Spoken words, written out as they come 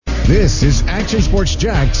This is Action Sports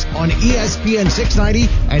Jax on ESPN 690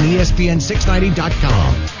 and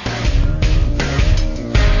ESPN690.com.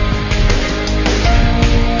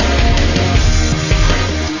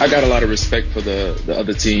 I got a lot of respect for the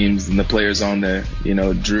other teams and the players on there. You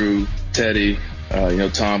know, Drew, Teddy,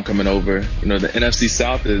 Tom coming over. You know, the NFC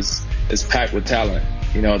South is packed with talent.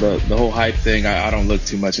 You know, the whole hype thing, I don't look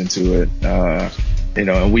too much into it.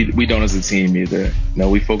 And we don't as a team either. You know,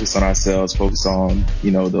 we focus on ourselves, focus on,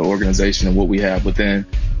 the organization and what we have within,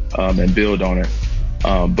 and build on it.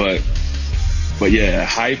 But yeah,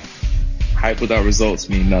 hype without results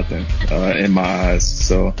mean nothing, in my eyes.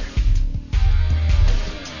 So.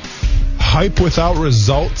 Hype without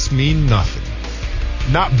results mean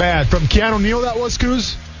nothing. Not bad. From Keanu Neal, that was,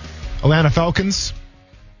 Coos. Atlanta Falcons.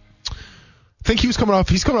 I think he's coming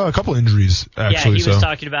off a couple injuries, actually. Yeah, he was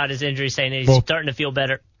talking about his injury, saying that he's starting to feel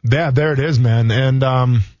better. Yeah, there it is, man. And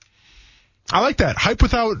I like that. Hype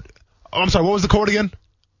without... Oh, I'm sorry, what was the quote again?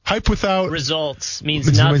 Hype without... Results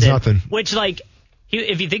means nothing. Which,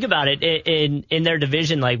 if you think about it, in their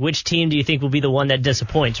division, which team do you think will be the one that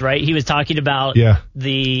disappoints, right? He was talking about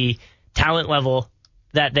the talent level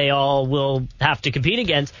that they all will have to compete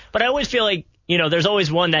against. But I always feel like, there's always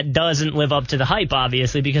one that doesn't live up to the hype,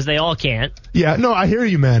 obviously, because they all can't. Yeah, no, I hear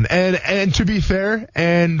you, man. And to be fair,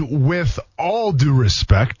 and with all due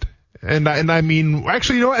respect, and I mean,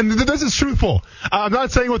 actually, and this is truthful. I'm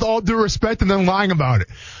not saying with all due respect and then lying about it.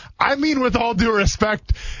 I mean with all due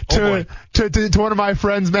respect to one of my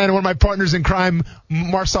friends, man, and one of my partners in crime,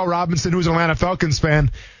 Marcel Robinson, who's an Atlanta Falcons fan.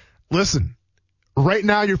 Listen. Right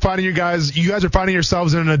now, you guys are finding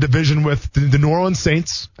yourselves in a division with the New Orleans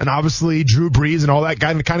Saints and obviously Drew Brees and all that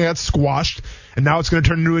kind of got squashed. And now it's going to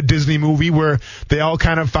turn into a Disney movie where they all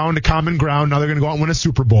kind of found a common ground. Now they're going to go out and win a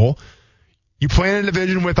Super Bowl. You play in a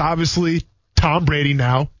division with obviously Tom Brady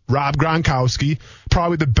now, Rob Gronkowski,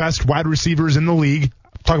 probably the best wide receivers in the league.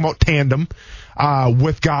 I'm talking about tandem,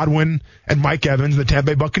 with Godwin and Mike Evans, the Tampa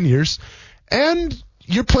Bay Buccaneers. And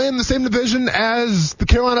you're playing the same division as the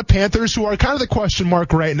Carolina Panthers, who are kind of the question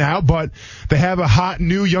mark right now, but they have a hot,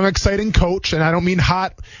 new, young, exciting coach. And I don't mean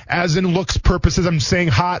hot as in looks purposes. I'm saying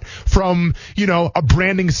hot from, a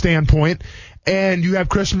branding standpoint. And you have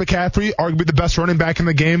Christian McCaffrey, arguably the best running back in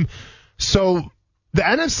the game. So the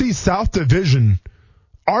NFC South division,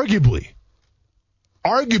 arguably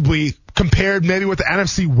compared maybe with the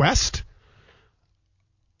NFC West,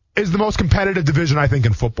 is the most competitive division, I think,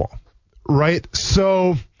 in football. Right?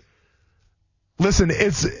 So, listen,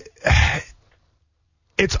 it's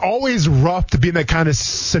always rough to be in that kind of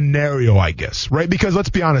scenario, I guess, right? Because let's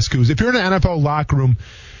be honest, Coos, if you're in an NFL locker room,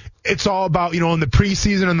 it's all about, in the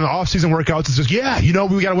preseason and the offseason workouts, it's just, we got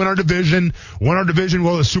to win our division, go to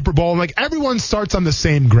the Super Bowl. And everyone starts on the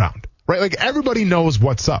same ground, right? Everybody knows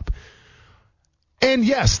what's up. And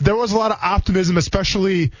yes, there was a lot of optimism,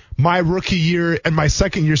 especially my rookie year and my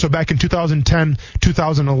second year. So back in 2010,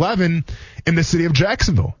 2011 in the city of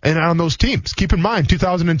Jacksonville and on those teams. Keep in mind,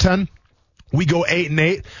 2010, we go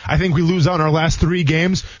 8-8. I think we lose out in our last 3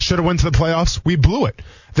 games. Should have went to the playoffs. We blew it.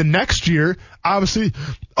 The next year, obviously,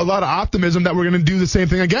 a lot of optimism that we're going to do the same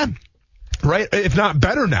thing again. Right? If not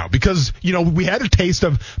better now, because, we had a taste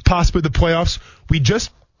of possibly the playoffs. We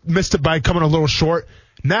just missed it by coming a little short.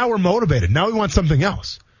 Now we're motivated. Now we want something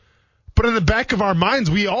else. But in the back of our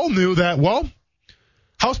minds, we all knew that,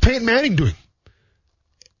 how's Peyton Manning doing?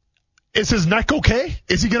 Is his neck okay?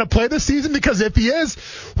 Is he going to play this season? Because if he is,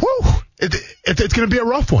 it's going to be a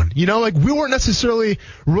rough one. We weren't necessarily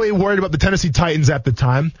really worried about the Tennessee Titans at the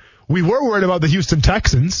time. We were worried about the Houston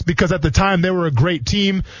Texans because at the time they were a great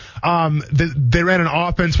team. They ran an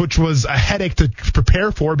offense which was a headache to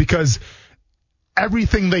prepare for because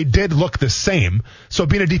everything they did looked the same. So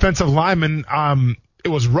being a defensive lineman, it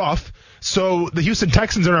was rough. So the Houston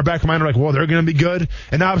Texans in our back of mind are they're going to be good.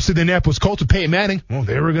 And obviously the Indianapolis Colts with Peyton Manning,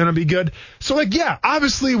 they were going to be good. So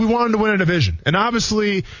obviously we wanted to win a division. And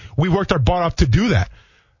obviously we worked our butt off to do that.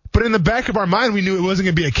 But in the back of our mind, we knew it wasn't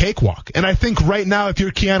going to be a cakewalk. And I think right now, if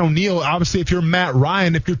you're Keanu Neal, obviously if you're Matt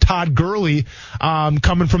Ryan, if you're Todd Gurley,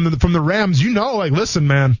 coming from the Rams, listen,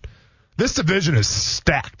 man, this division is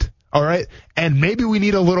stacked. All right. And maybe we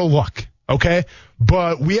need a little luck. Okay.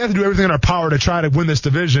 But we have to do everything in our power to try to win this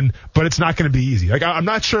division, but it's not going to be easy. I'm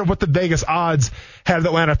not sure what the Vegas odds have the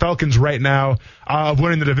Atlanta Falcons right now of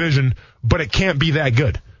winning the division, but it can't be that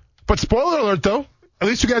good. But spoiler alert though, at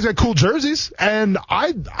least you guys got cool jerseys. And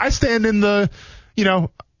I stand in the,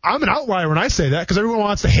 I'm an outlier when I say that because everyone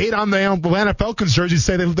wants to hate on the Atlanta Falcons jerseys,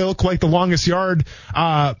 say they look like the longest yard,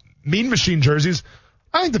 mean machine jerseys.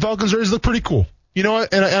 I think the Falcons jerseys look pretty cool. You know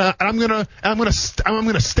what? And I'm gonna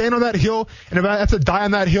stand on that hill. And if I have to die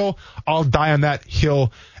on that hill, I'll die on that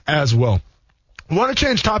hill as well. I want to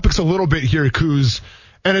change topics a little bit here, Kuz,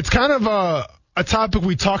 and it's kind of a topic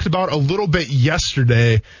we talked about a little bit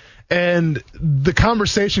yesterday, and the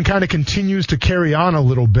conversation kind of continues to carry on a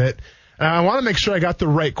little bit. And I want to make sure I got the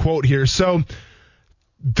right quote here. So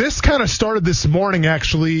this kind of started this morning,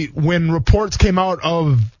 actually, when reports came out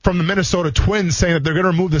from the Minnesota Twins saying that they're going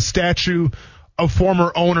to remove the statue of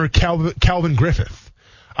former owner Calvin Griffith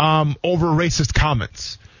over racist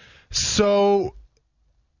comments. So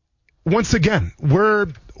once again, we're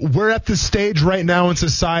at this stage right now in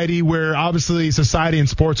society where obviously society and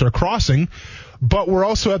sports are crossing, but we're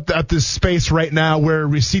also at this space right now where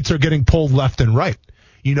receipts are getting pulled left and right,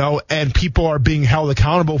 you know, and people are being held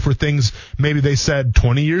accountable for things maybe they said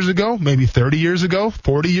 20 years ago, maybe 30 years ago,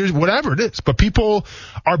 40 years, whatever it is. But people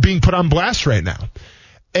are being put on blast right now.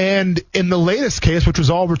 And in the latest case, which was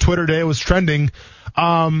all over Twitter today, was trending,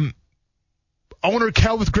 owner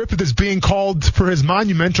Calvin Griffith is being called for his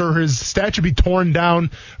monument or his statue be torn down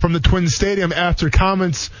from the Twins Stadium after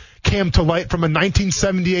comments came to light from a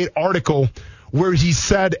 1978 article where he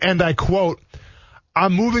said, and I quote,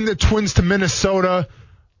 "I'm moving the Twins to Minnesota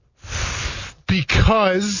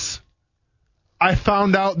because I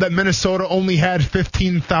found out that Minnesota only had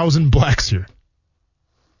 15,000 blacks here."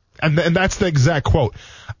 And that's the exact quote.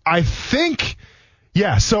 I think...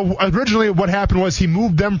 Yeah, so originally what happened was he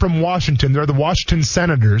moved them from Washington. They're the Washington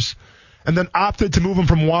Senators, and then opted to move them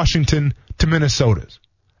from Washington to Minnesota.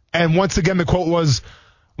 And once again, the quote was,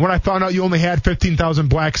 "When I found out you only had 15,000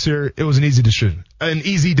 blacks here, it was an easy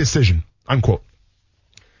decision, unquote.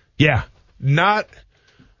 Yeah, not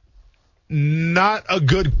a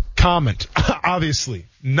good comment, obviously.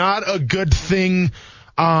 Not a good thing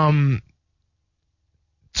to,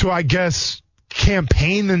 I guess,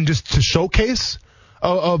 campaign and just to showcase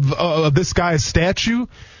of this guy's statue.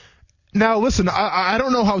 Now, listen, I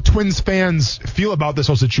don't know how Twins fans feel about this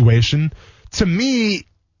whole situation. To me,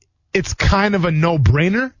 it's kind of a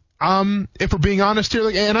no-brainer, if we're being honest here.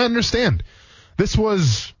 And I understand. This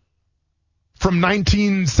was from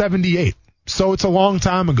 1978, so it's a long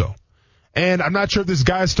time ago. And I'm not sure if this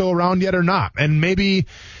guy's still around yet or not. And maybe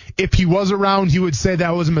if he was around, he would say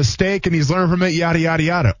that was a mistake and he's learned from it, yada, yada,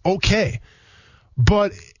 yada. Okay.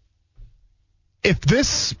 But if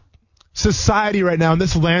this society right now and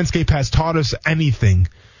this landscape has taught us anything,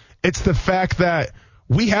 it's the fact that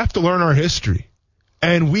we have to learn our history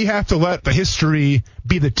and we have to let the history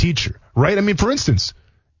be the teacher, right? I mean, for instance,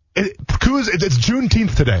 it's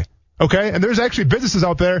Juneteenth today, okay? And there's actually businesses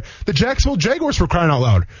out there, the Jacksonville Jaguars, for crying out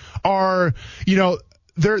loud, are, you know,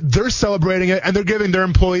 they're celebrating it and they're giving their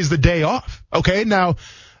employees the day off, okay? Now,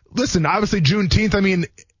 listen, obviously Juneteenth, I mean,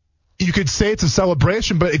 you could say it's a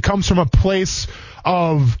celebration, but it comes from a place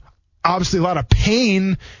of obviously a lot of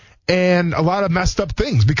pain and a lot of messed up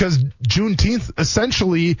things, because Juneteenth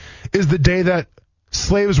essentially is the day that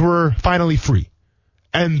slaves were finally free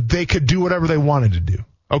and they could do whatever they wanted to do.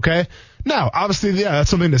 Okay. Now, obviously, yeah, that's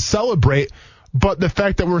something to celebrate, but the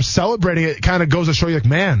fact that we're celebrating it kind of goes to show you, like,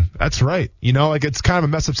 man, that's right. You know, like, it's kind of a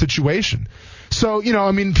messed up situation. So, you know,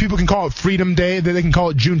 I mean, people can call it Freedom Day, they can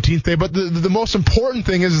call it Juneteenth Day, but the most important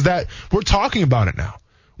thing is that we're talking about it now.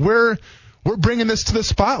 We're bringing this to the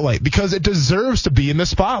spotlight because it deserves to be in the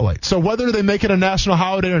spotlight. So whether they make it a national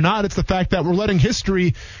holiday or not, it's the fact that we're letting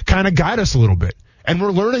history kind of guide us a little bit. And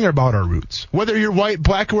we're learning about our roots, whether you're white,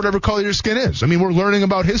 black, or whatever color your skin is. I mean, we're learning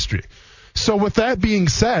about history. So with that being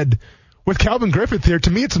said, with Calvin Griffith here,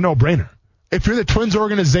 to me, it's a no-brainer. If you're the Twins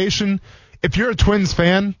organization, if you're a Twins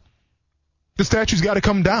fan, the statue's got to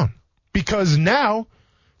come down. Because now,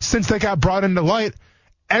 since they got brought into light,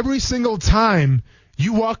 every single time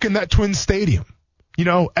you walk in that Twins stadium, you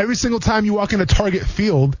know, every single time you walk into Target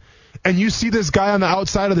Field and you see this guy on the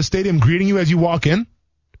outside of the stadium greeting you as you walk in,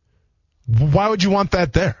 why would you want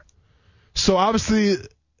that there? So obviously,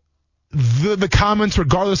 the comments,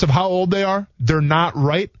 regardless of how old they are, they're not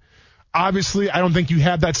right. Obviously, I don't think you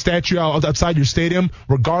have that statue outside your stadium,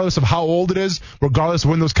 regardless of how old it is, regardless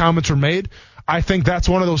of when those comments were made. I think that's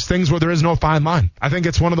one of those things where there is no fine line. I think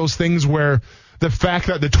it's one of those things where the fact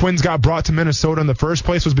that the Twins got brought to Minnesota in the first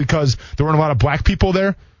place was because there weren't a lot of black people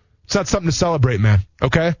there. So that's something to celebrate, man.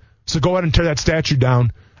 Okay? So go ahead and tear that statue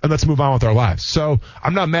down, and let's move on with our lives. So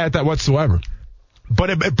I'm not mad at that whatsoever. But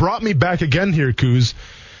it brought me back again here, Kuz.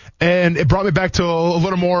 And it brought me back to a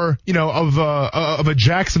little more, you know, of a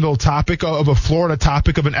Jacksonville topic, of a Florida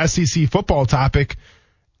topic, of an SEC football topic,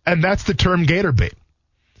 and that's the term Gator bait.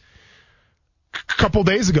 A couple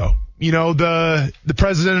days ago, you know, the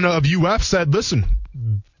president of UF said, listen,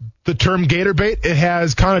 the term Gator bait. It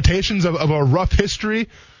has connotations of a rough history,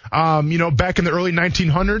 back in the early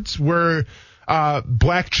 1900s where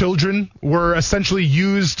black children were essentially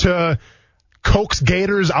used to coax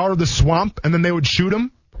gators out of the swamp, and then they would shoot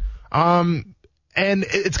them. And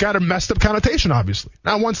it's got a messed up connotation, obviously.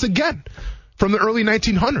 Now, once again, from the early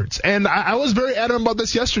 1900s. And I was very adamant about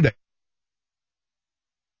this yesterday.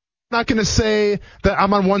 I'm not going to say that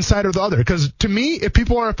I'm on one side or the other, because to me, if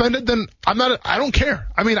people are offended, then I don't care.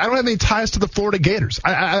 I mean, I don't have any ties to the Florida Gators.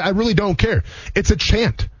 I really don't care. It's a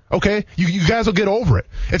chant. Okay? You guys will get over it.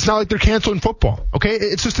 It's not like they're canceling football. Okay?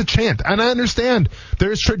 It's just a chant. And I understand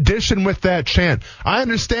there's tradition with that chant. I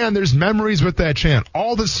understand there's memories with that chant.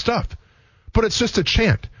 All this stuff. But it's just a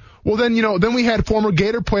chant. Well, then we had former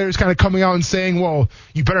Gator players kind of coming out and saying, well,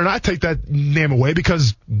 you better not take that name away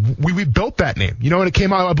because we built that name. And it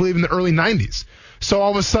came out, I believe, in the early 90s. So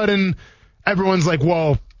all of a sudden, everyone's like,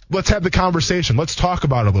 well, let's have the conversation. Let's talk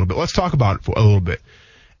about it a little bit. Let's talk about it for a little bit.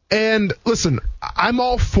 And listen, I'm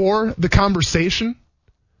all for the conversation,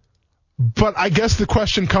 but I guess the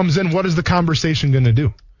question comes in, what is the conversation going to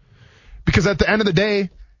do? Because at the end of the day,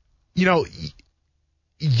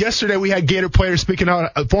 yesterday we had Gator players speaking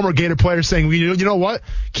out, a former Gator player saying, you know what?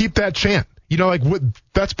 Keep that chant.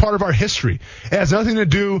 That's part of our history. It has nothing to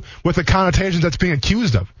do with the connotations that's being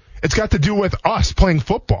accused of. It's got to do with us playing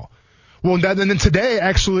football. Well, and then today,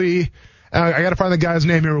 actually, I got to find the guy's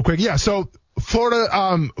name here real quick. Yeah, so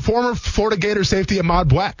former Florida Gator safety Ahmad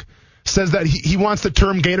Black says that he wants the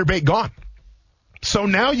term Gator bait gone. So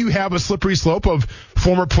now you have a slippery slope of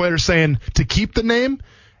former players saying to keep the name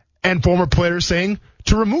and former players saying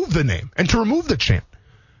to remove the name and to remove the chant.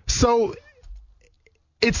 So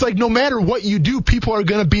it's like no matter what you do, people are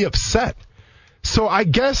going to be upset. So I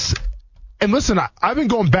guess, and listen, I've been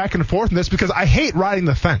going back and forth on this because I hate riding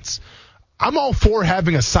the fence. I'm all for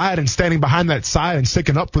having a side and standing behind that side and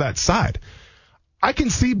sticking up for that side. I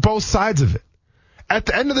can see both sides of it. At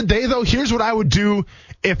the end of the day, though, here's what I would do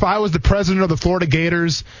if I was the president of the Florida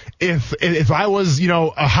Gators, if I was,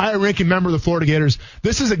 a higher-ranking member of the Florida Gators.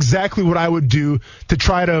 This is exactly what I would do to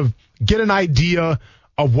try to get an idea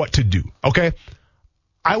of what to do, okay?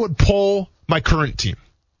 I would poll my current team.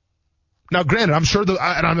 Now, granted,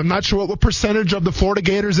 I'm not sure what percentage of the Florida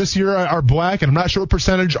Gators this year are black, and I'm not sure what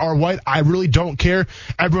percentage are white. I really don't care.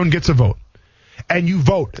 Everyone gets a vote. And you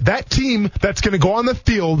vote. That team that's going to go on the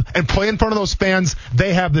field and play in front of those fans,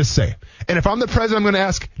 they have this say. And if I'm the president, I'm going to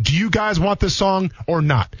ask, do you guys want this song or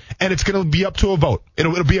not? And it's going to be up to a vote.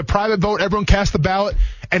 It'll be a private vote. Everyone casts the ballot,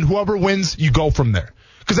 and whoever wins, you go from there.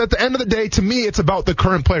 Because at the end of the day, to me, it's about the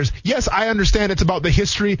current players. Yes, I understand it's about the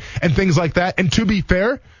history and things like that. And to be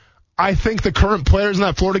fair, I think the current players in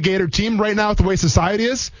that Florida Gator team right now, with the way society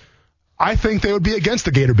is, I think they would be against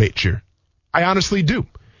the Gator bait cheer. I honestly do.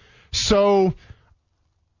 So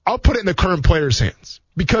I'll put it in the current players' hands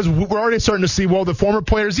because we're already starting to see, well, the former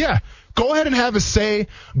players, yeah, go ahead and have a say.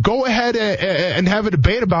 Go ahead and have a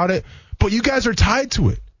debate about it. But you guys are tied to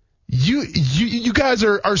it. You guys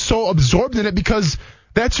are so absorbed in it because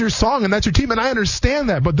that's your song and that's your team. And I understand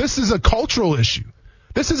that. But this is a cultural issue.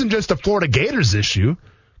 This isn't just a Florida Gators issue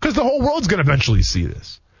because the whole world's going to eventually see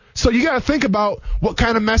this. So you got to think about what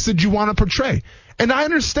kind of message you want to portray. And I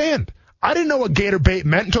understand. I didn't know what Gator bait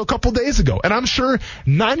meant until a couple days ago. And I'm sure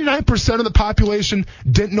 99% of the population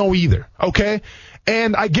didn't know either, okay?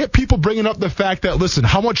 And I get people bringing up the fact that, listen,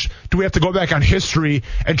 how much do we have to go back on history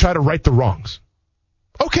and try to right the wrongs?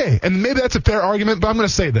 Okay, and maybe that's a fair argument, but I'm going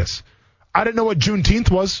to say this. I didn't know what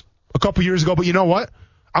Juneteenth was a couple years ago, but you know what?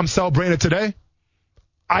 I'm celebrating it today.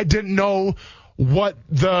 I didn't know what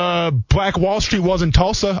the Black Wall Street was in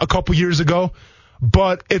Tulsa a couple years ago.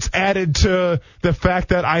 But it's added to the fact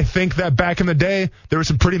that I think that back in the day, there were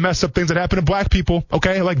some pretty messed up things that happened to black people,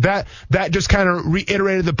 okay? Like that just kind of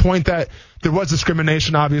reiterated the point that there was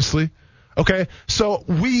discrimination, obviously, okay? So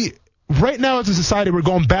right now as a society, we're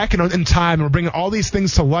going back in time and we're bringing all these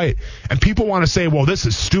things to light. And people want to say, well, this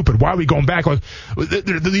is stupid. Why are we going back? Like,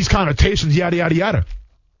 these connotations, yada, yada, yada.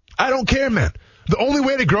 I don't care, man. The only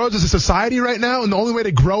way to grow as a society right now and the only way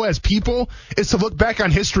to grow as people is to look back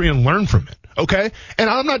on history and learn from it. Okay? And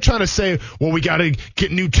I'm not trying to say, well, we got to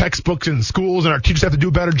get new textbooks in schools and our teachers have to do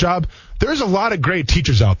a better job. There's a lot of great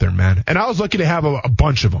teachers out there, man. And I was lucky to have a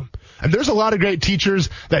bunch of them. And there's a lot of great teachers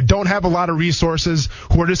that don't have a lot of resources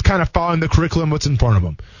who are just kind of following the curriculum what's in front of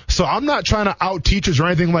them. So I'm not trying to out teachers or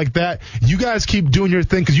anything like that. You guys keep doing your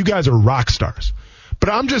thing because you guys are rock stars. But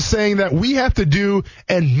I'm just saying that we have to do,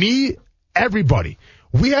 and me, everybody,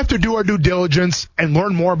 we have to do our due diligence and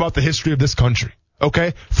learn more about the history of this country.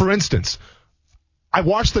 Okay? For instance, I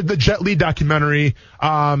watched the Jet Li documentary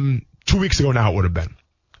 2 weeks ago now, it would have been.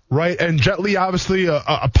 right? And Jet Li, obviously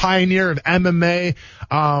a pioneer of MMA.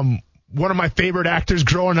 One of my favorite actors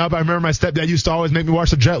growing up. I remember my stepdad used to always make me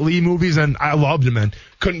watch the Jet Li movies, and I loved him, man.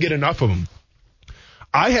 Couldn't get enough of him.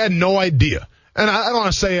 I had no idea. And I don't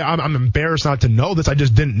want to say I'm embarrassed not to know this. I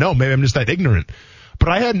just didn't know. Maybe I'm just that ignorant. But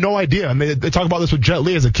I had no idea. I mean, they talk about this with Jet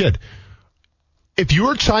Li as a kid. If you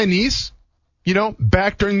were Chinese,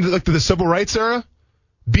 back during the civil rights era,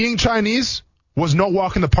 being Chinese was no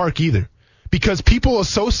walk in the park either. Because people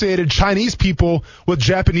associated Chinese people with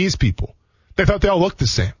Japanese people. They thought they all looked the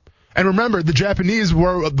same. And remember, the Japanese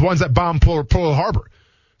were the ones that bombed Pearl Harbor.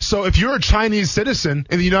 So if you're a Chinese citizen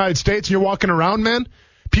in the United States and you're walking around, man,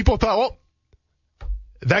 people thought, well,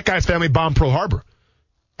 that guy's family bombed Pearl Harbor.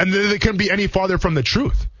 And they couldn't be any farther from the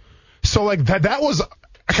truth. So like that was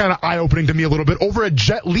kind of eye-opening to me a little bit over a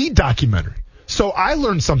Jet Li documentary. So I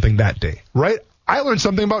learned something that day, right? I learned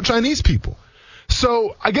something about Chinese people.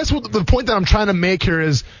 So I guess the point that I'm trying to make here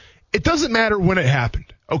is it doesn't matter when it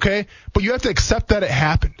happened, okay? But you have to accept that it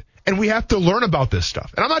happened. And we have to learn about this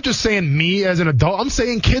stuff. And I'm not just saying me as an adult. I'm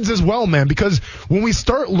saying kids as well, man, because when we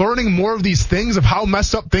start learning more of these things of how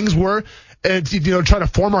messed up things were and, try to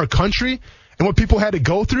form our country and what people had to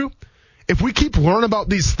go through, if we keep learning about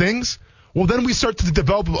these things, well, then we start to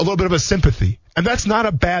develop a little bit of a sympathy. And that's not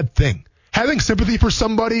a bad thing. Having sympathy for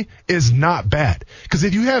somebody is not bad. Because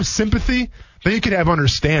if you have sympathy, then you can have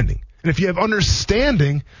understanding. And if you have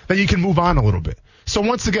understanding, then you can move on a little bit. So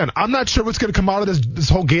once again, I'm not sure what's going to come out of this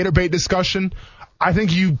whole Gator bait discussion. I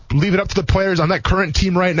think you leave it up to the players on that current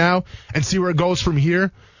team right now and see where it goes from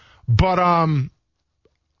here. But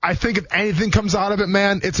I think if anything comes out of it,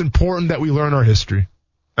 man, it's important that we learn our history.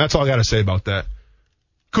 That's all I got to say about that.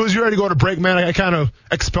 Kuz, you ready to go to break, man? I kind of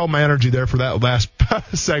expelled my energy there for that last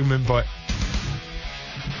segment, but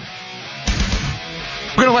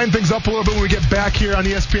we're going to lighten things up a little bit when we get back here on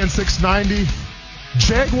ESPN 690.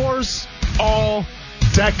 Jaguars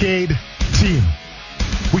all-decade team.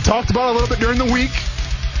 We talked about it a little bit during the week.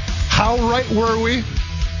 How right were we?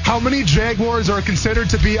 How many Jaguars are considered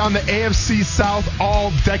to be on the AFC South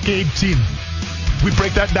all-decade team? We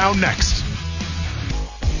break that down next.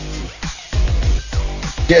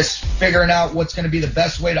 Just figuring out what's going to be the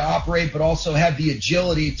best way to operate, but also have the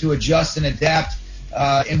agility to adjust and adapt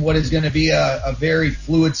in what is going to be a very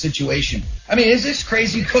fluid situation. I mean, is this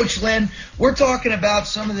crazy, Coach Lynn? We're talking about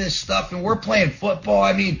some of this stuff, and we're playing football.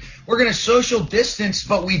 I mean, we're going to social distance,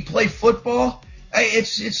 but we play football.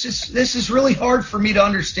 It's just this is really hard for me to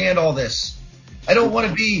understand all this. I don't want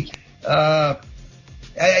to be. I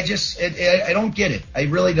don't get it. I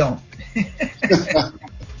really don't.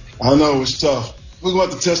 I know it's tough. We're going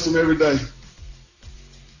to have to test them every day.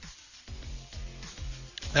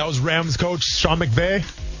 That was Rams coach Sean McVay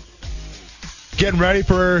getting ready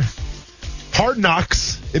for hard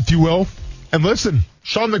knocks, if you will. And listen,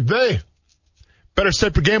 Sean McVay better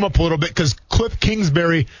step your game up a little bit because Cliff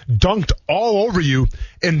Kingsbury dunked all over you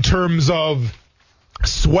in terms of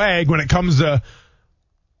swag when it comes to,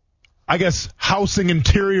 I guess, housing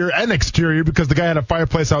interior and exterior because the guy had a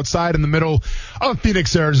fireplace outside in the middle of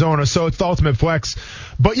Phoenix, Arizona. So it's the ultimate flex.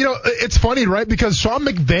 But, it's funny, right? Because Sean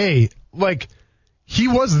McVay, he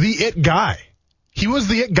was the it guy. He was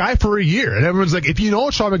the it guy for a year. And everyone's like, if you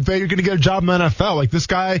know Sean McVay, you're going to get a job in the NFL. This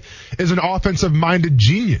guy is an offensive-minded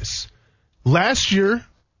genius. Last year,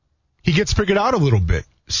 he gets figured out a little bit.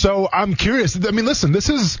 So I'm curious. I mean, listen, this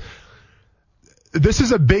is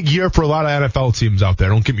a big year for a lot of NFL teams out there.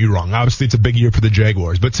 Don't get me wrong. Obviously, it's a big year for the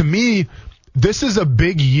Jaguars. But to me, this is a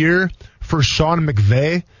big year for Sean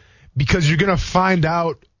McVay because you're going to find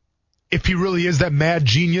out if he really is that mad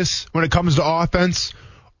genius when it comes to offense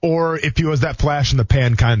or if he was that flash in the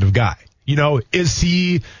pan kind of guy. Is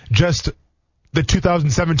he just the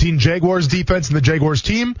 2017 Jaguars defense and the Jaguars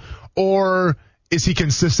team, or is he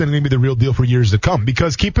consistent and going to be the real deal for years to come?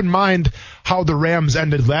 Because keep in mind how the Rams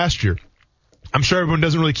ended last year. I'm sure everyone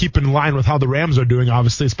doesn't really keep in line with how the Rams are doing,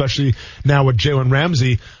 obviously, especially now with Jalen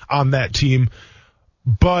Ramsey on that team.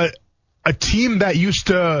 But a team that used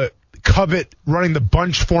to covet running the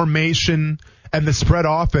bunch formation and the spread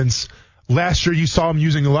offense, last year you saw him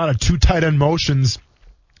using a lot of two tight end motions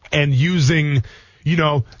and using,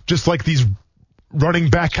 just like these running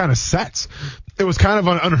back kind of sets. It was kind of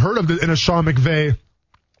unheard of in a Sean McVay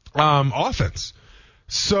offense.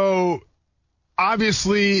 So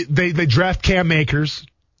obviously they draft Cam Akers.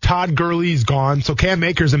 Todd Gurley's gone, so Cam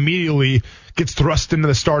Akers immediately gets thrust into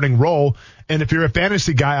the starting role. And if you're a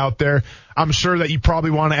fantasy guy out there, I'm sure that you probably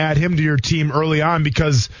want to add him to your team early on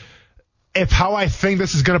because if how I think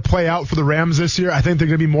this is going to play out for the Rams this year, I think they're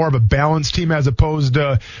going to be more of a balanced team as opposed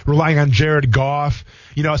to relying on Jared Goff,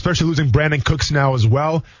 especially losing Brandon Cooks now as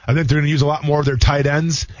well. I think they're going to use a lot more of their tight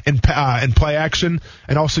ends in play action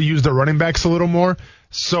and also use their running backs a little more.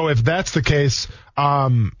 So if that's the case,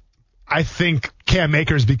 I think Cam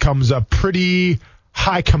Akers becomes a pretty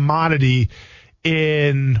high commodity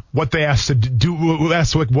in what they ask to do,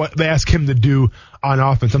 what they ask him to do on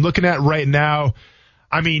offense. I'm looking at right now.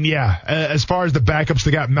 As far as the backups,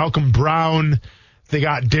 they got Malcolm Brown, they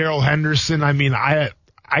got Darrell Henderson. I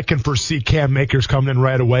can foresee Cam Akers coming in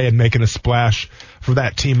right away and making a splash for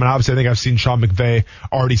that team. And obviously, I think I've seen Sean McVay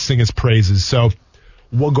already sing his praises. So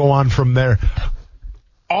we'll go on from there.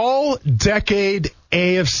 All-decade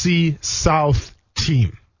AFC South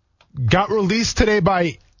team got released today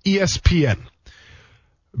by ESPN.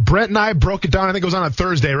 Brent and I broke it down. I think it was on a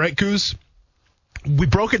Thursday, right, Coos? We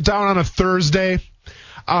broke it down on a Thursday.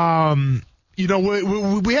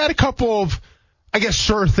 We had a couple of,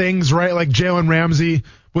 sure things, right? Like Jalen Ramsey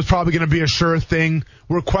was probably going to be a sure thing.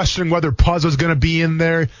 We're questioning whether Puz was going to be in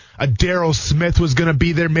there. A Darryl Smith was going to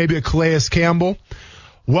be there, maybe a Calais Campbell.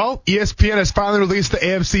 Well, ESPN has finally released the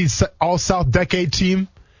AFC All-South Decade team,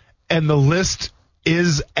 and the list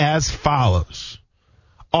is as follows.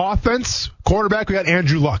 Offense, quarterback, we got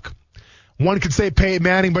Andrew Luck. One could say Peyton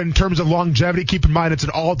Manning, but in terms of longevity, keep in mind it's an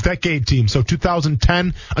all-decade team, so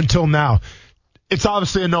 2010 until now. It's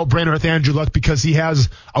obviously a no-brainer with Andrew Luck because he has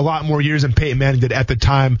a lot more years than Peyton Manning did at the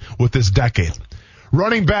time with this decade.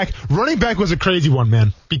 Running back was a crazy one,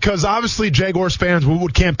 man, because obviously Jaguars fans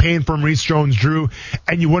would campaign for Maurice Jones-Drew,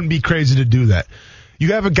 and you wouldn't be crazy to do that.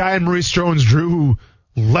 You have a guy in Maurice Jones-Drew who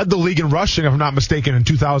led the league in rushing, if I'm not mistaken, in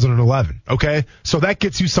 2011, okay? So that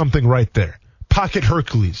gets you something right there. Pocket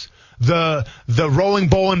Hercules. The rolling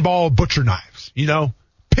bowling ball butcher knives,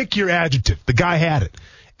 pick your adjective. The guy had it.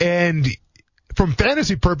 And from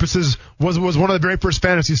fantasy purposes was one of the very first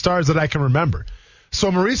fantasy stars that I can remember.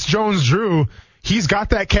 So Maurice Jones-Drew, he's got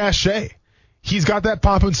that cachet. He's got that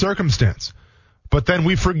pomp and circumstance. But then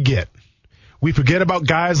we forget. We forget about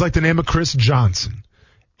guys like the name of Chris Johnson.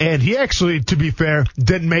 And he actually, to be fair,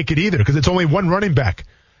 didn't make it either because it's only one running back.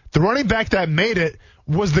 The running back that made it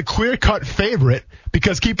was the clear-cut favorite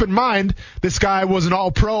because keep in mind, this guy was an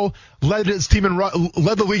all-pro, led his team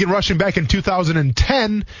led the league in rushing back in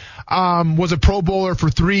 2010, was a Pro Bowler for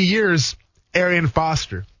 3 years, Arian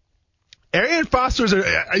Foster. Arian Foster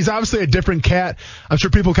he's obviously a different cat. I'm sure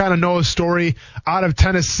people kind of know his story out of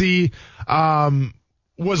Tennessee.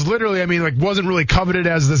 Was literally, wasn't really coveted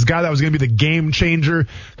as this guy that was going to be the game changer.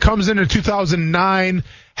 Comes into 2009,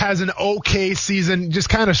 has an okay season, just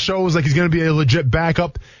kind of shows like he's going to be a legit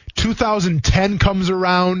backup. 2010 comes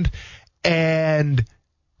around and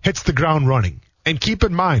hits the ground running. And keep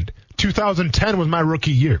in mind, 2010 was my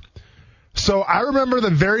rookie year. So I remember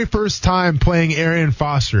the very first time playing Arian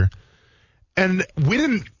Foster, and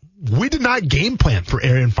we did not game plan for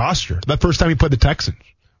Arian Foster that first time he played the Texans.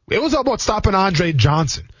 It was all about stopping Andre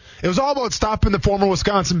Johnson. It was all about stopping the former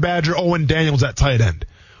Wisconsin Badger Owen Daniels at tight end.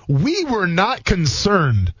 We were not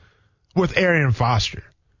concerned with Arian Foster.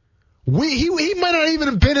 He might not even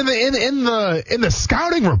have been in the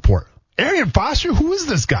scouting report. Arian Foster, who is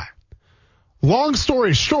this guy? Long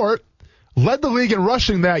story short, led the league in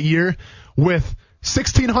rushing that year with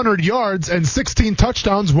 1,600 yards and 16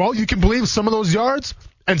 touchdowns. Well, you can believe some of those yards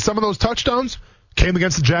and some of those touchdowns came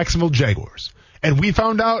against the Jacksonville Jaguars. And we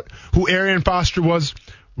found out who Arian Foster was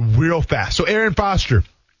real fast. So Arian Foster,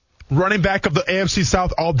 running back of the AFC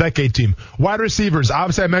South All-Decade team. Wide receivers,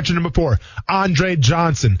 obviously I mentioned him before. Andre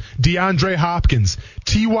Johnson, DeAndre Hopkins,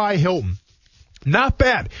 T.Y. Hilton. Not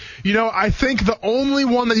bad. I think the only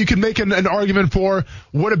one that you could make an argument for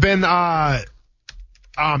would have been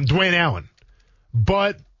Dwayne Allen.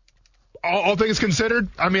 But all things considered,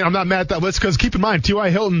 I'm not mad at that list because keep in mind, T.Y.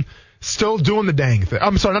 Hilton still doing the dang thing.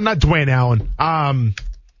 I'm sorry, not Dwayne Allen.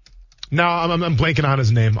 No, I'm blanking on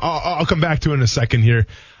his name. I'll come back to it in a second here.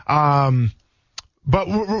 But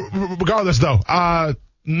regardless, though,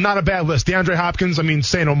 not a bad list. DeAndre Hopkins,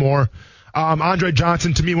 say no more. Andre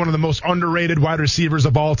Johnson, to me, one of the most underrated wide receivers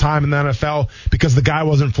of all time in the NFL because the guy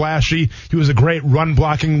wasn't flashy. He was a great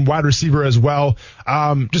run-blocking wide receiver as well.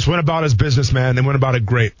 Just went about his business, man, and went about it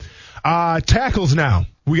great. Tackles now.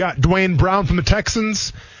 We got Dwayne Brown from the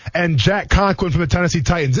Texans and Jack Conklin from the Tennessee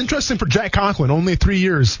Titans. Interesting for Jack Conklin, only 3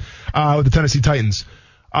 years with the Tennessee Titans.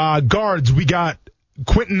 Guards, we got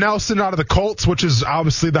Quentin Nelson out of the Colts, which is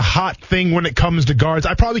obviously the hot thing when it comes to guards.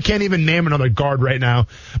 I probably can't even name another guard right now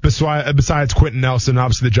besides Quentin Nelson,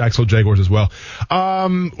 obviously the Jacksonville Jaguars as well.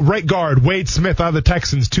 Right guard, Wade Smith out of the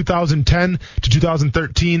Texans, 2010 to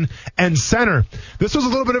 2013. And center, this was a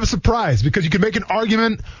little bit of a surprise because you could make an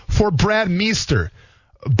argument for Brad Meester.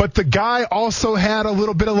 But the guy also had a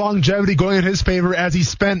little bit of longevity going in his favor as he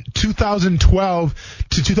spent 2012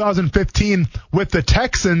 to 2015 with the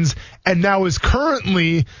Texans and now is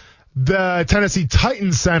currently the Tennessee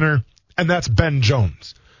Titans center, and that's Ben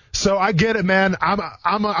Jones. So I get it, man.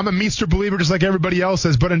 I'm a Meester believer just like everybody else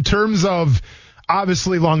is. But in terms of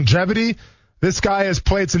obviously longevity, this guy has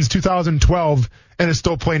played since 2012 and is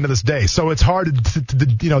still playing to this day. So it's hard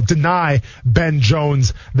to deny Ben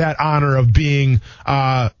Jones that honor of being,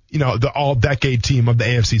 the all-decade team of the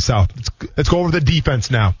AFC South. Let's go over the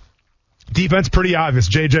defense now. Defense, pretty obvious.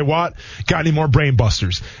 J.J. Watt, got any more brain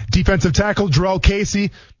busters? Defensive tackle, Jarrell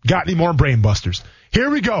Casey, got any more brain busters?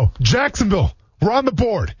 Here we go. Jacksonville, we're on the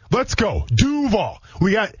board. Let's go. Duval.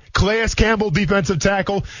 We got Calais Campbell, defensive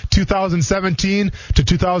tackle, 2017 to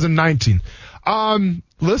 2019.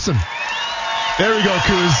 Listen. There we go,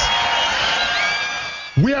 Kuz.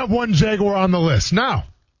 We have one Jaguar on the list. Now,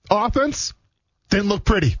 offense didn't look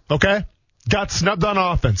pretty, okay? Got snubbed on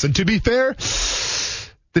offense. And to be fair,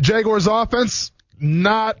 the Jaguars' offense,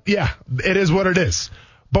 it is what it is.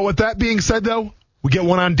 But with that being said, though, we get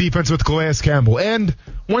one on defense with Calais Campbell. And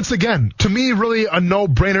once again, to me, really a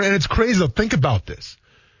no-brainer. And it's crazy to think about this.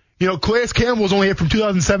 Calais Campbell was only here from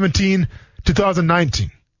 2017 to 2019.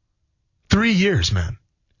 3 years, man.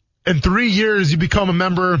 In 3 years, you become a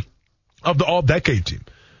member of the all-decade team.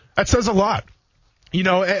 That says a lot.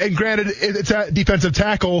 And granted, it's at defensive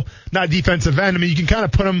tackle, not defensive end. I mean, you can kind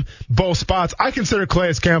of put him both spots. I consider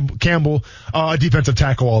Calais Campbell a defensive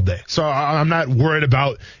tackle all day. So I'm not worried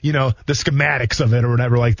about, the schematics of it or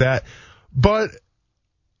whatever like that. But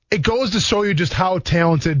it goes to show you just how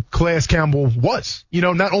talented Calais Campbell was.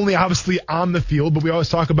 Not only obviously on the field, but we always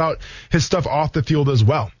talk about his stuff off the field as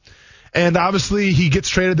well. And obviously he gets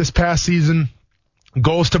traded this past season,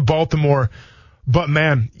 goes to Baltimore. But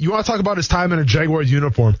man, you want to talk about his time in a Jaguars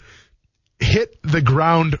uniform. Hit the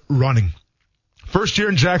ground running. First year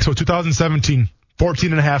in Jacksonville, 2017,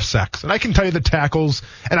 14.5 sacks. And I can tell you the tackles,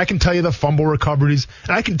 and I can tell you the fumble recoveries,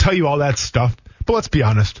 and I can tell you all that stuff. But let's be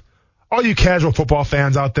honest. All you casual football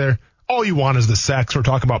fans out there, all you want is the sacks. We're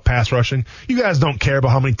talking about pass rushing. You guys don't care about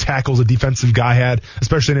how many tackles a defensive guy had,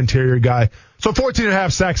 especially an interior guy. So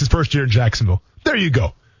 14.5 sacks his first year in Jacksonville. There you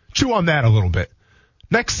go. Chew on that a little bit.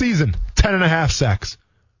 Next season, 10.5 sacks.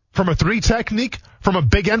 From a 3 technique, from a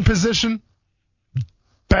big end position,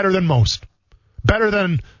 better than most. Better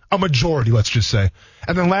than a majority, let's just say.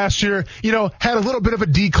 And then last year, had a little bit of a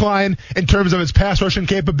decline in terms of his pass rushing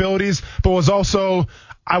capabilities, but was also,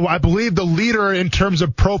 I believe, the leader in terms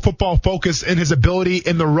of Pro Football Focus in his ability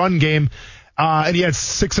in the run game. And he had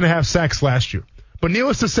 6.5 sacks last year. But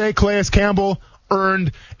needless to say, Calais Campbell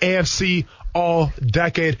earned AFC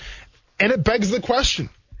All-Decade. And it begs the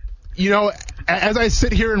question, as I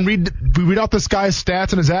sit here and read out this guy's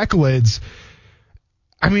stats and his accolades,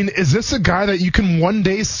 I mean, is this a guy that you can one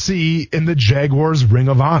day see in the Jaguars' Ring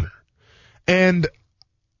of Honor? And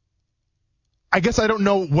I guess I don't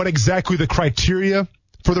know what exactly the criteria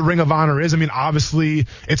for the Ring of Honor is. I mean, obviously,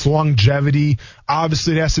 it's longevity.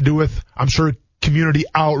 Obviously, it has to do with, I'm sure, community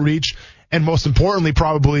outreach. And most importantly,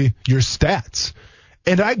 probably your stats.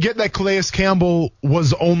 And I get that Calais Campbell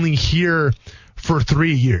was only here for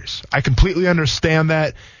 3 years. I completely understand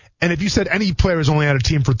that. And if you said any player is only on a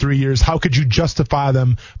team for 3 years, how could you justify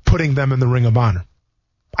them putting them in the Ring of Honor?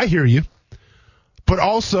 I hear you. But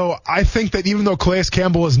also, I think that even though Calais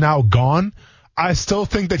Campbell is now gone, I still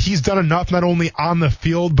think that he's done enough not only on the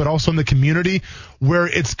field but also in the community where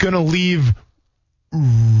it's going to leave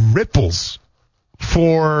ripples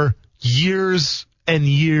for years and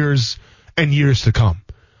years and years to come.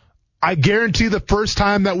 I guarantee the first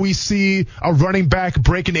time that we see a running back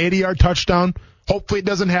break an 80-yard touchdown, hopefully it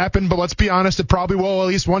doesn't happen, but let's be honest, it probably will at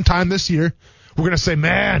least one time this year. We're going to say,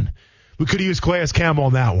 man, we could have used Calais Campbell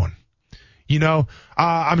on that one.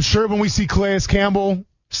 I'm sure when we see Calais Campbell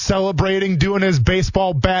celebrating, doing his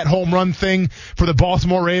baseball bat home run thing for the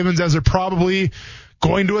Baltimore Ravens as they're probably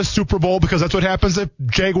going to a Super Bowl, because that's what happens to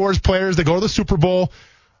Jaguars players. They go to the Super Bowl.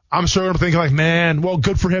 I'm sure I'm thinking like, man, well,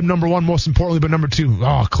 good for him, number one, most importantly, but number two,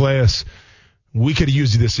 Calais, we could have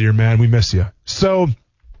used you this year, man. We miss you. So,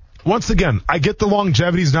 once again, I get the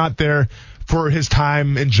longevity's not there for his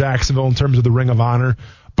time in Jacksonville in terms of the Ring of Honor,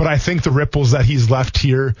 but I think the ripples that he's left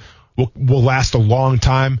here will last a long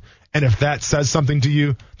time. And if that says something to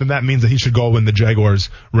you, then that means that he should go win the Jaguars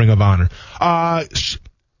Ring of Honor.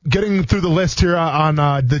 Getting through the list here on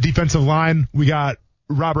the defensive line, we got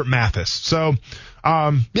Robert Mathis. So,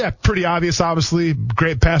 pretty obvious, obviously.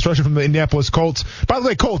 Great pass rusher from the Indianapolis Colts. By the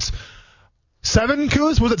way, Colts, 7,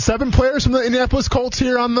 Kuz? Was it 7 players from the Indianapolis Colts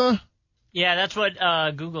here on the... Yeah, that's what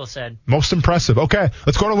Google said. Most impressive. Okay,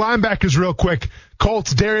 let's go to linebackers real quick.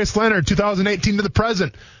 Colts, Darius Leonard, 2018 to the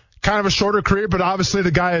present. Kind of a shorter career, but obviously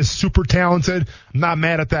the guy is super talented. I'm not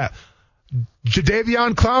mad at that.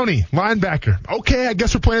 Jadeveon Clowney, linebacker. Okay, I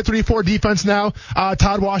guess we're playing a 3-4 defense now.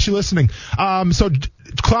 Todd Wash, you listening. So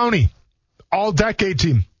Clowney, all-decade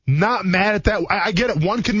team. Not mad at that. I get it.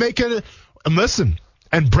 One can make it. And listen,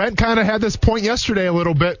 and Brent kind of had this point yesterday a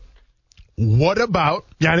little bit. What about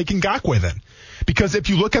Yannick Ngakoue then? Because if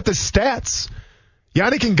you look at the stats,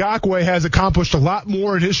 Yannick Ngakoue has accomplished a lot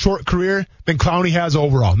more in his short career than Clowney has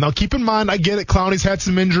overall. Now, keep in mind, I get it. Clowney's had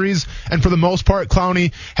some injuries, and for the most part,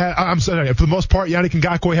 Yannick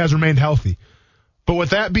Ngakoue has remained healthy. But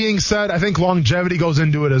with that being said, I think longevity goes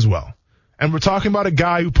into it as well. And we're talking about a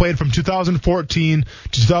guy who played from 2014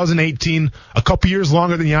 to 2018, a couple years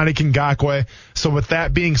longer than Yannick Ngakoue. So with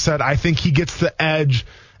that being said, I think he gets the edge.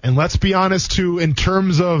 And let's be honest, too, in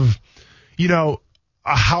terms of, a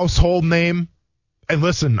household name. And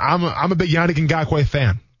listen, I'm a big Yannick Ngakoue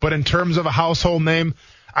fan, but in terms of a household name,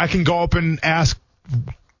 I can go up and ask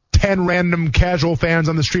 10 random casual fans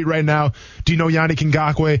on the street right now, do you know Yannick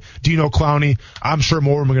Ngakoue? Do you know Clowney? I'm sure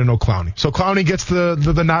more of them are going to know Clowney. So Clowney gets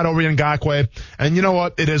the nod over Ngakoue, and you know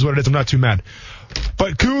what? It is what it is. I'm not too mad.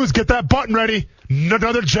 But Kuz, get that button ready.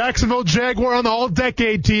 Another Jacksonville Jaguar on the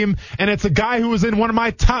all-decade team, and it's a guy who was in one of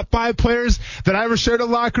my top 5 players that I ever shared a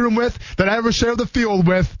locker room with, that I ever shared the field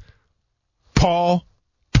with. Paul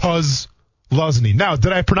Puz Luzny. Now,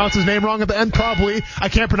 did I pronounce his name wrong at the end? Probably. I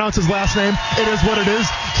can't pronounce his last name. It is what it is.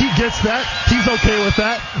 He gets that. He's okay with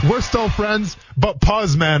that. We're still friends. But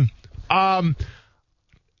Puz, man, I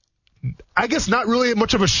guess not really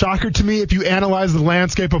much of a shocker to me if you analyze the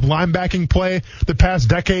landscape of linebacking play the past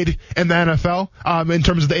decade in the NFL in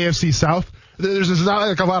terms of the AFC South. There's not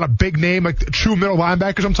like a lot of big name, like true middle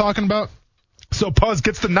linebackers I'm talking about. So Puz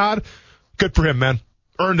gets the nod. Good for him, man.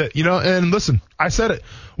 Earned it, and listen, I said it.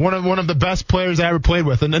 One of the best players I ever played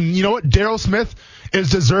with. And you know what? Darryl Smith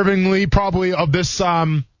is deservingly probably of this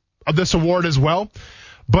award as well.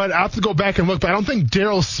 But I have to go back and look, but I don't think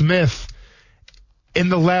Darryl Smith in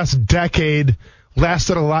the last decade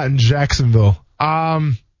lasted a lot in Jacksonville.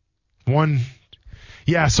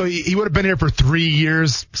 So he would have been here for 3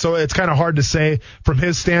 years, so it's kind of hard to say from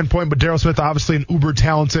his standpoint, but Darryl Smith, obviously an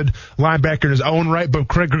uber-talented linebacker in his own right, but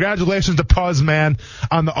congratulations to Puz, man,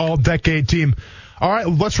 on the all-decade team. All right,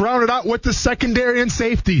 let's round it out with the secondary and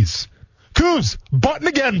safeties. Kuz, button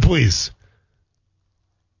again, please.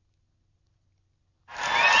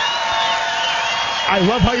 I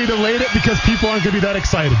love how you delayed it because people aren't going to be that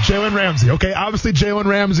excited. Jalen Ramsey. Okay, obviously Jalen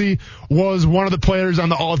Ramsey was one of the players on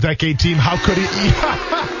the all-decade team. How could he?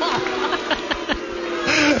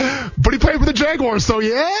 But he played for the Jaguars, so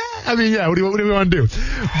yeah. I mean, yeah, what do we want to do?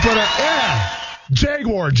 But,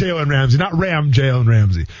 Jaguar Jalen Ramsey, not Ram Jalen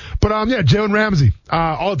Ramsey. But, Jalen Ramsey,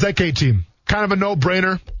 all-decade team. Kind of a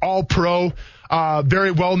no-brainer, all-pro,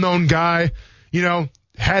 very well-known guy,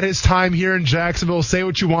 had his time here in Jacksonville. Say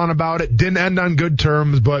what you want about it. Didn't end on good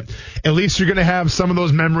terms, but at least you're going to have some of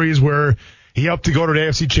those memories where he helped to go to the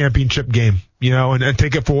AFC Championship game, and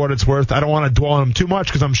take it for what it's worth. I don't want to dwell on him too much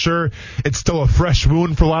because I'm sure it's still a fresh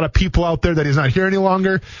wound for a lot of people out there that he's not here any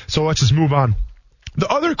longer. So let's just move on. The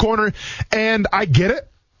other corner, and I get it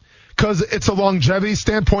because it's a longevity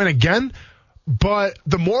standpoint again, but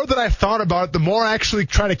the more that I thought about it, the more I actually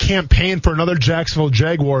try to campaign for another Jacksonville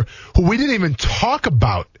Jaguar who we didn't even talk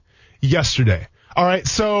about yesterday. All right,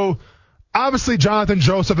 so obviously Jonathan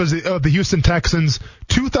Joseph of the Houston Texans,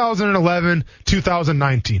 2011,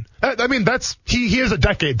 2019. I mean, he is a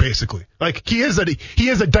decade basically. Like he is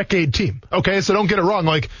a decade team. Okay, so don't get it wrong.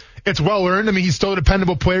 Like it's well earned. I mean, he's still a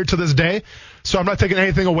dependable player to this day, so I'm not taking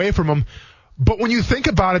anything away from him. But when you think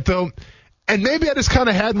about it, though. And maybe I just kind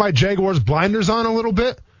of had my Jaguars blinders on a little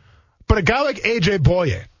bit, but a guy like A.J.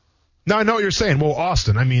 Boye. Now, I know what you're saying. Well,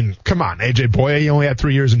 Austin, I mean, come on. A.J. Boye, he only had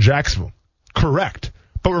 3 years in Jacksonville. Correct.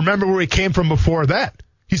 But remember where he came from before that.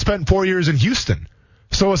 He spent 4 years in Houston.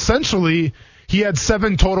 So essentially, he had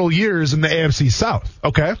 7 total years in the AFC South.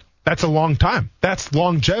 Okay? That's a long time. That's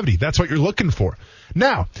longevity. That's what you're looking for.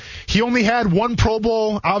 Now, he only had 1 Pro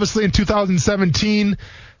Bowl, obviously, in 2017,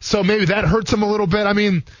 so maybe that hurts him a little bit. I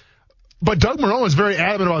mean, but Doug Marrone was very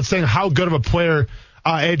adamant about saying how good of a player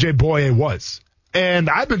A.J. Boye was. And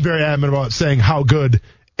I've been very adamant about saying how good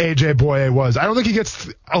A.J. Boye was. I don't think he gets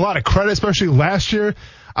a lot of credit, especially last year.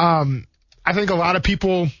 I think a lot of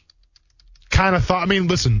people kind of thought,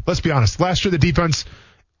 listen, let's be honest. Last year, the defense,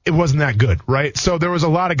 it wasn't that good, right? So there was a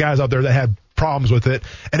lot of guys out there that had problems with it,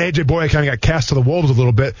 and A.J. Boye kind of got cast to the wolves a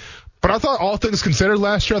little bit. But I thought all things considered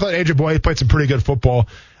last year, I thought A.J. Boye played some pretty good football.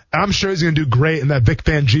 And I'm sure he's going to do great in that Vic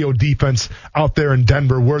Fangio defense out there in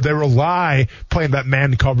Denver, where they rely playing that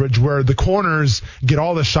man coverage, where the corners get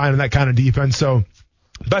all the shine in that kind of defense. So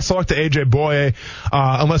best of luck to A.J. Boye,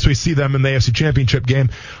 unless we see them in the AFC Championship game.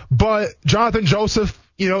 But Jonathan Joseph,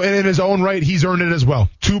 in his own right, he's earned it as well.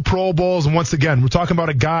 2 Pro Bowls, and once again, we're talking about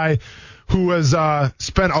a guy who has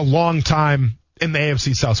spent a long time in the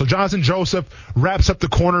AFC South. So Jonathan Joseph wraps up the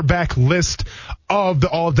cornerback list of the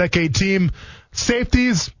all-decade team.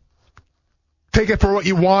 Safeties, take it for what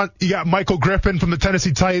you want. You got Michael Griffin from the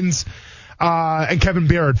Tennessee Titans and Kevin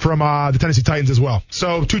Beard from the Tennessee Titans as well.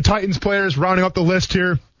 So 2 Titans players rounding up the list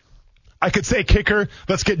here. I could say kicker.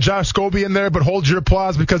 Let's get Josh Scobie in there, but hold your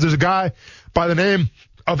applause because there's a guy by the name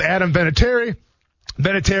of Adam Vinatieri.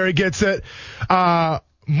 Vinatieri gets it.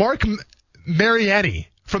 Mark Mariani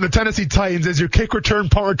from the Tennessee Titans is your kick return,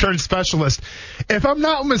 punt return specialist. If I'm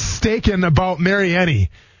not mistaken about Mariani,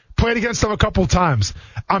 played against him a couple times.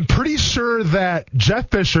 I'm pretty sure that Jeff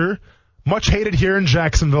Fisher, much hated here in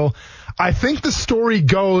Jacksonville, I think the story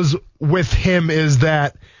goes with him is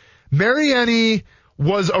that Mariani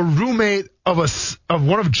was a roommate of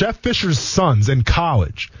one of Jeff Fisher's sons in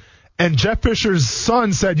college. And Jeff Fisher's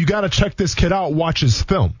son said, you got to check this kid out, watch his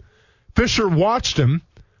film. Fisher watched him,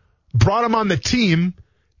 brought him on the team,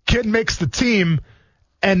 kid makes the team,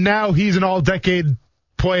 and now he's an all-decade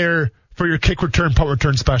player for your kick return, punt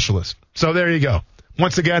return specialist. So there you go.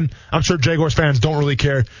 Once again, I'm sure Jaguars fans don't really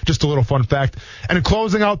care. Just a little fun fact. And in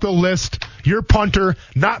closing out the list, your punter,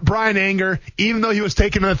 not Brian Anger, even though he was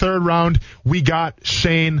taken in the 3rd round, we got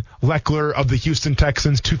Shane Leckler of the Houston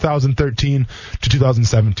Texans, 2013 to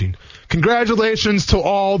 2017. Congratulations to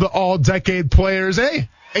all the all-decade players. Hey,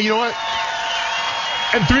 and you know what?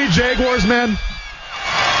 And 3 Jaguars, man.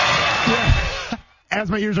 Yeah. As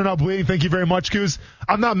my ears are now bleeding, thank you very much, Coos.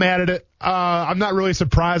 I'm not mad at it. I'm not really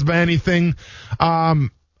surprised by anything. I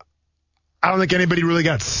don't think anybody really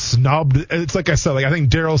got snubbed. It's like I said, I think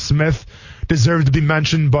Darryl Smith deserved to be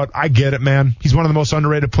mentioned, but I get it, man. He's one of the most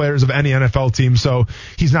underrated players of any NFL team, so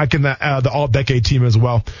he's not getting the all-decade team as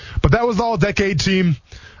well. But that was the all-decade team.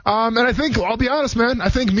 And I think, I'll be honest, man, I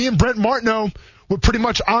think me and Brent Martineau were pretty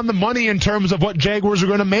much on the money in terms of what Jaguars are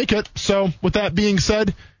going to make it. So with that being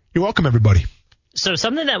said, you're welcome, everybody. So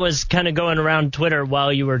something that was kind of going around Twitter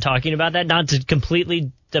while you were talking about that, not to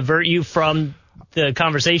completely divert you from the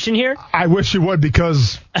conversation here. I wish you would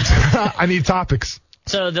because I need topics.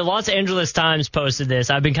 So the Los Angeles Times posted this.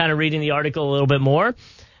 I've been kind of reading the article a little bit more.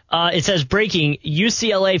 It says, breaking,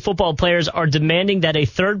 UCLA football players are demanding that a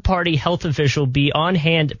third-party health official be on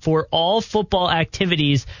hand for all football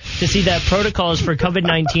activities to see that protocols for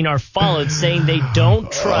COVID-19 are followed, saying they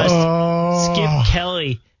don't trust Skip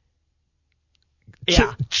Kelly.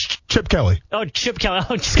 Yeah. Chip Kelly. Oh, Chip Kelly.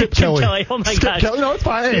 Oh, Skip Kelly. Oh, my gosh. Kelly. No, it's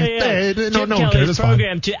fine. Hey, Chip no one Kelly's cares.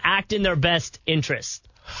 program to act in their best interest.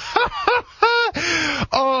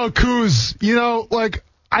 Oh, Coos.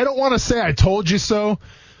 I don't want to say I told you so,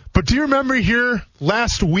 but do you remember here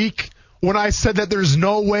last week when I said that there's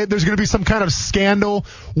no way there's going to be some kind of scandal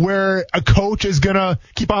where a coach is going to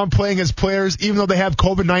keep on playing his players even though they have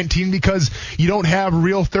COVID-19 because you don't have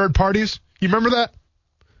real third parties? You remember that?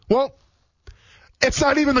 Well, it's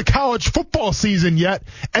not even the college football season yet,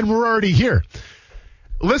 and we're already here.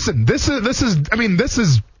 Listen, this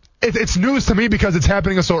is it's news to me because it's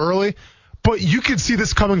happening so early, but you can see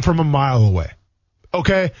this coming from a mile away.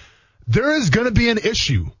 Okay? There is going to be an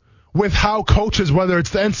issue with how coaches, whether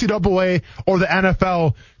it's the NCAA or the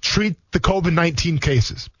NFL, treat the COVID-19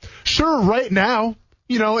 cases. Sure, right now,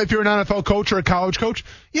 if you're an NFL coach or a college coach,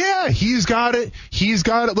 yeah, he's got it.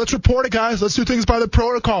 Let's report it, guys. Let's do things by the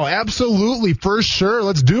protocol. Absolutely, for sure.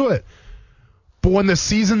 Let's do it. But when the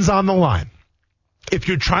season's on the line, if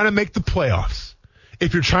you're trying to make the playoffs,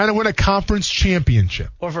 if you're trying to win a conference championship,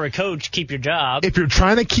 or for a coach, keep your job. If you're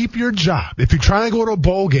trying to keep your job, if you're trying to go to a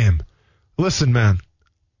bowl game, listen, man,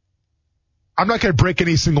 I'm not going to break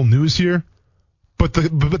any single news here, but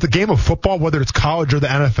the game of football, whether it's college or the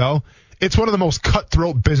NFL, it's one of the most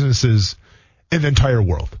cutthroat businesses in the entire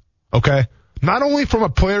world, okay? Not only from a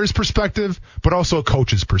player's perspective, but also a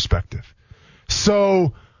coach's perspective.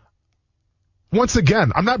 So, once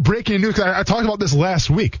again, I'm not breaking news. I talked about this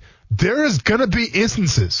last week. There is going to be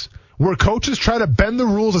instances where coaches try to bend the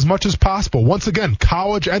rules as much as possible. Once again,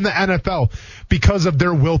 college and the NFL, because of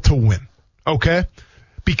their will to win, okay?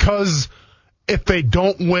 Because if they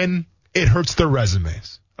don't win, it hurts their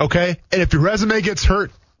resumes. Okay? And if your resume gets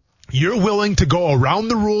hurt, you're willing to go around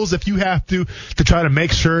the rules if you have to try to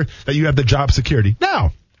make sure that you have the job security.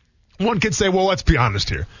 Now, one could say, well, let's be honest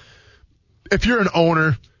here. If you're an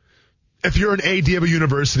owner, if you're an AD of a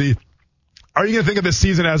university, are you going to think of this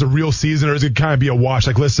season as a real season, or is it kind of be a wash?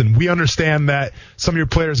 Like, listen, we understand that some of your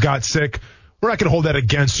players got sick. We're not going to hold that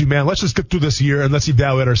against you, man. Let's just get through this year and let's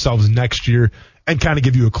evaluate ourselves next year and kind of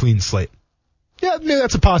give you a clean slate. Yeah, maybe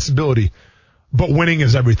that's a possibility. But winning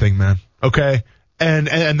is everything, man. Okay?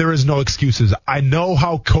 And there is no excuses. I know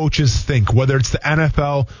how coaches think, whether it's the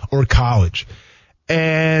NFL or college.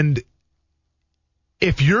 And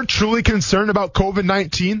if you're truly concerned about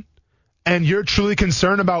COVID-19 and you're truly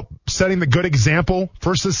concerned about setting the good example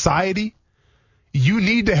for society, you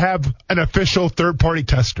need to have an official third-party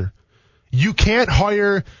tester. You can't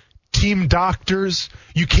hire team doctors.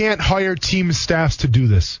 You can't hire team staffs to do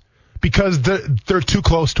this because they're too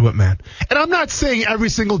close to it, man. And I'm not saying every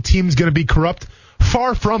single team's going to be corrupt.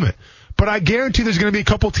 Far from it. But I guarantee there's going to be a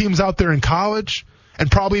couple teams out there in college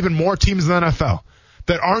and probably even more teams in the NFL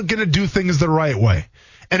that aren't going to do things the right way.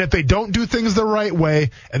 And if they don't do things the right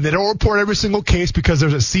way and they don't report every single case because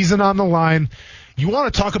there's a season on the line, you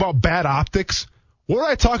want to talk about bad optics? What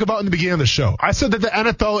did I talk about in the beginning of the show? I said that the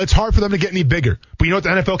NFL, it's hard for them to get any bigger. But you know what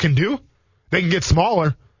the NFL can do? They can get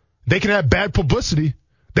smaller. They can have bad publicity.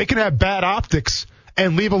 They can have bad optics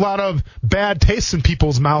and leave a lot of bad tastes in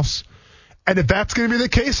people's mouths. And if that's going to be the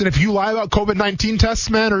case, and if you lie about COVID-19 tests,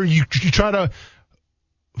 man, or you try to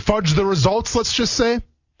fudge the results, let's just say,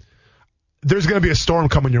 there's going to be a storm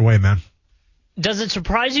coming your way, man. Does it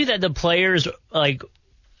surprise you that the players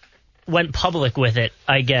went public with it,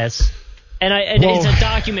 I guess? And it's a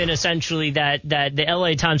document, essentially, that the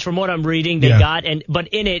LA Times, from what I'm reading, they got. But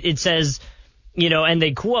in it says, and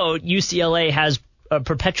they quote, UCLA has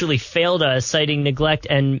perpetually failed us, citing neglect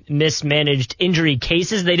and mismanaged injury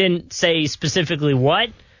cases. They didn't say specifically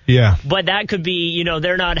what. Yeah. But that could be,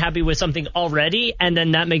 they're not happy with something already, and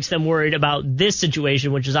then that makes them worried about this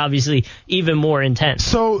situation, which is obviously even more intense.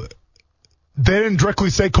 So they didn't directly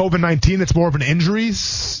say COVID-19. It's more of an injury.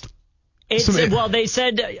 Well, they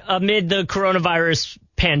said amid the coronavirus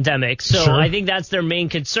pandemic. So sure. I think that's their main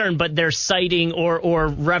concern, but they're citing or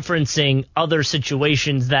referencing other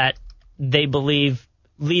situations that they believe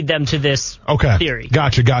lead them to this theory.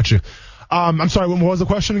 Gotcha. I'm sorry, what was the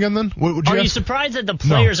question again then? Are you surprised that the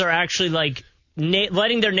players are actually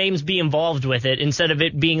letting their names be involved with it instead of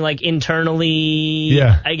it being internally,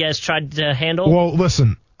 I guess, tried to handle? Well,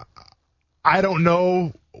 listen, I don't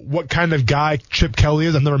know what kind of guy Chip Kelly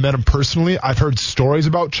is. I've never met him personally. I've heard stories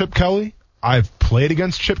about Chip Kelly. I've played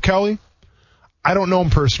against Chip Kelly. I don't know him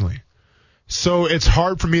personally. So it's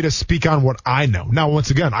hard for me to speak on what I know. Now,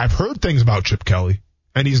 once again, I've heard things about Chip Kelly,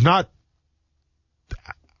 and he's not,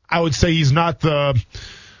 I would say he's not the,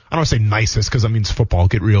 I don't want to say nicest because that means football,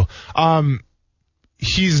 get real.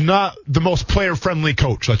 He's not the most player-friendly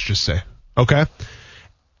coach, let's just say, okay?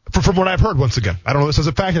 From what I've heard, once again. I don't know this as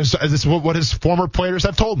a fact, this is what his former players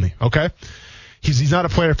have told me, okay? He's not a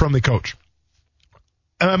player-friendly coach.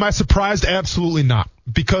 Am I surprised? Absolutely not.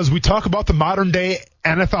 Because we talk about the modern-day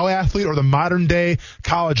NFL athlete or the modern-day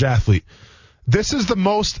college athlete. This is the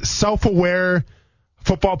most self-aware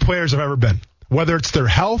football players have ever been. Whether it's their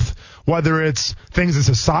health, whether it's things in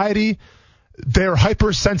society, they're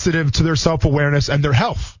hypersensitive to their self-awareness and their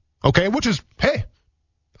health. Okay? Which is, hey,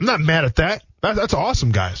 I'm not mad at that. That's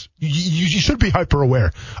awesome, guys. You should be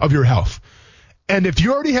hyper-aware of your health. And if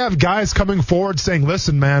you already have guys coming forward saying,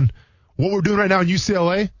 listen, man, what we're doing right now in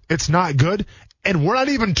UCLA, it's not good, and we're not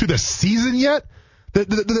even to the season yet,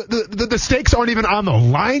 the stakes aren't even on the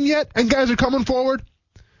line yet, and guys are coming forward,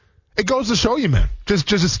 it goes to show you, man,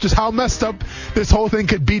 just how messed up this whole thing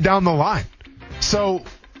could be down the line. So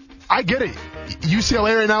I get it.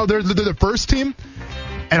 UCLA right now, they're the first team,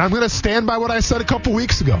 and I'm going to stand by what I said a couple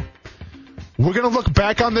weeks ago. We're going to look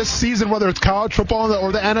back on this season, whether it's college football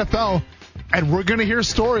or the NFL, and we're going to hear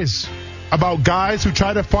stories about guys who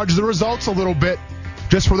try to fudge the results a little bit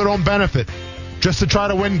just for their own benefit, just to try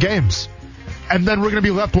to win games. And then we're going to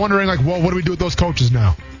be left wondering, well, what do we do with those coaches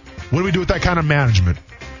now? What do we do with that kind of management?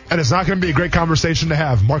 And it's not going to be a great conversation to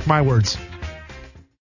have. Mark my words.